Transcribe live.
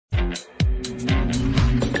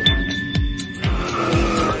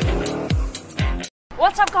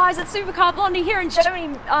What's up guys, it's Supercar Blondie here in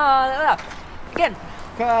Germany. Again.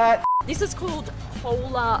 Cut. This is called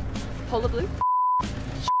Polar Blue.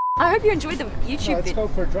 I hope you enjoyed the YouTube Let's go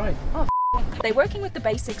for a drive. Oh, they're working with the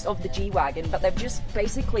basics of the G-Wagon, but they've just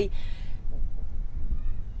basically...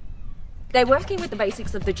 They're working with the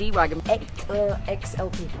basics of the G-Wagon.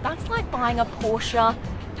 XLT. That's like buying a Porsche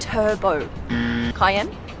Turbo.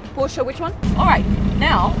 Cayenne? Porsche, which one? Alright,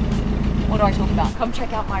 now, what do I talk about? Come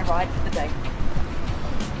check out my ride for the day.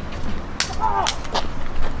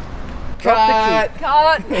 Cut.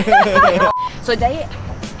 Cut. So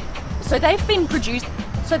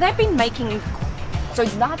they've been making, so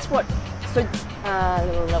that's what, so,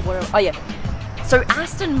 oh yeah. So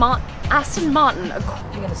Aston Martin, I'm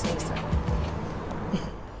gonna sneeze.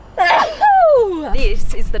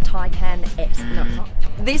 This is the Taycan S. No, it's not.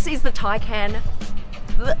 This is the Taycan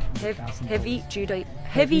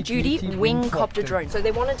heavy duty wing copter drone. So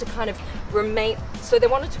they wanted to kind of remain. So they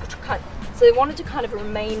wanted to kind of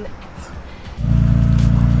remain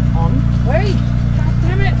on. Wait! God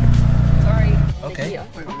damn it! Sorry. Okay.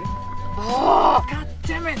 Wait. Oh! God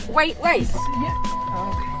damn it! Wait. Yeah.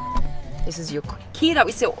 Okay. This is your key that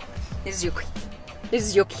we saw. This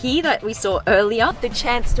is your key that we saw earlier. The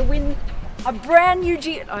chance to win a brand new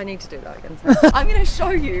G. I need to do that again. I'm going to show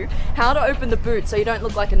you how to open the boot so you don't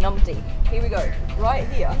look like a numpty. Here we go. Right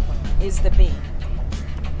here is the B.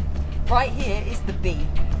 Right here is the B.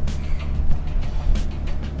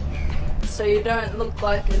 So you don't look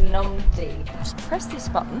like a numpty. Just press this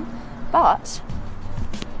button, but...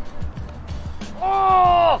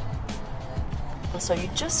 Oh! So you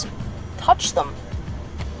just touch them.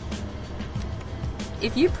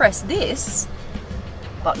 If you press this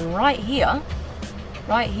button right here.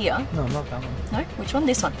 No, not that one. No, which one?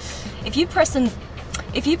 This one. If you press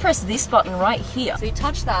this button right here, so you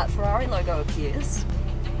touch that, Ferrari logo appears.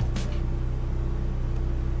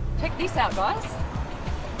 Check this out, guys.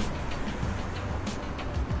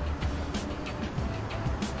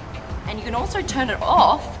 And you can also turn it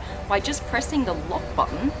off by just pressing the lock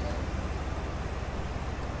button.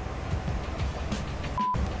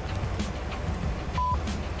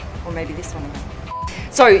 Or maybe this one again.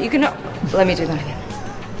 So you can, let me do that again.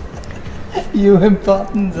 You and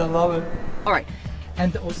buttons, I love it. Alright.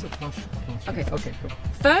 And also push. Okay. Okay, cool.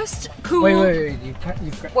 First, cool. Wait. You've got...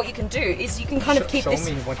 What you can do is you can kind of keep this.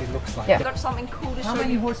 Show me what it looks like. Yeah. I've got something cool to How show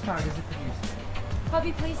many you. horsepower does it produce?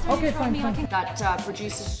 Bobby, please don't Okay, interrupt me. fine. I think that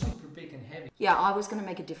produces... Super big and heavy. Yeah, I was going to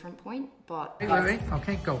make a different point, but... Wait.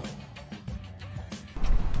 Okay, go.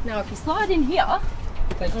 Now, if you slide in here,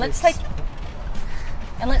 Like and let's this. take...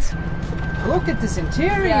 And let's... Look at this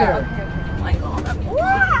interior. Yeah, okay. Oh my god.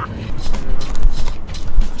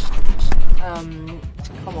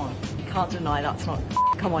 Come on. You can't deny that's not...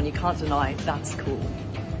 Come on, you can't deny that's cool.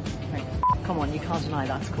 Right. Come on, you can't deny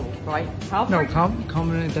that's cool, right? How No, come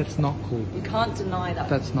that's not cool. You can't deny that.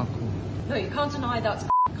 That's not cool. No, you can't deny that's...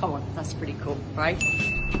 Come on, that's pretty cool, right?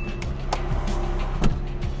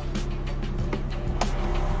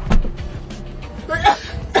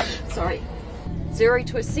 Sorry. 0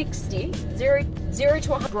 to a 60, 0 to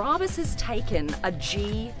a 100. Brabus has taken a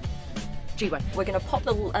G1. We're going to pop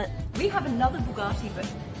the... we have another Bugatti, but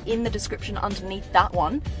in the description underneath that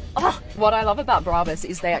one. Oh, what I love about Brabus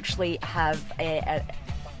is they actually have a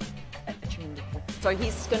so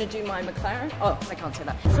he's going to do my McLaren. Oh, I can't say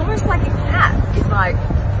that. It's almost like a cat. It's like...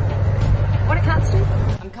 What do cats do?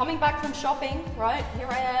 I'm coming back from shopping, right? Here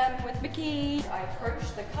I am with Mickey. I approach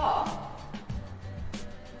the car.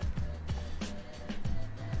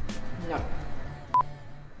 No.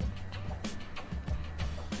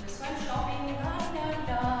 Just went shopping,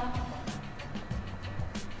 da.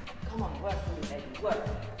 Come on, work for me, baby, work.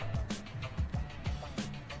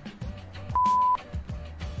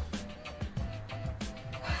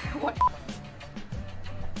 What?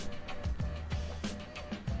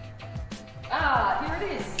 Ah, here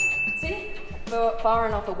it is. See? We're far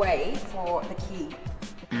enough away for the key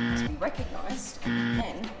to be recognised,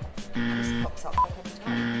 and this pops up like every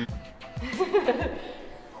time.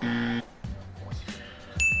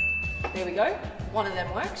 There we go. One of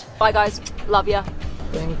them worked. Bye guys. Love ya.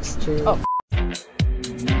 Thanks to... Oh.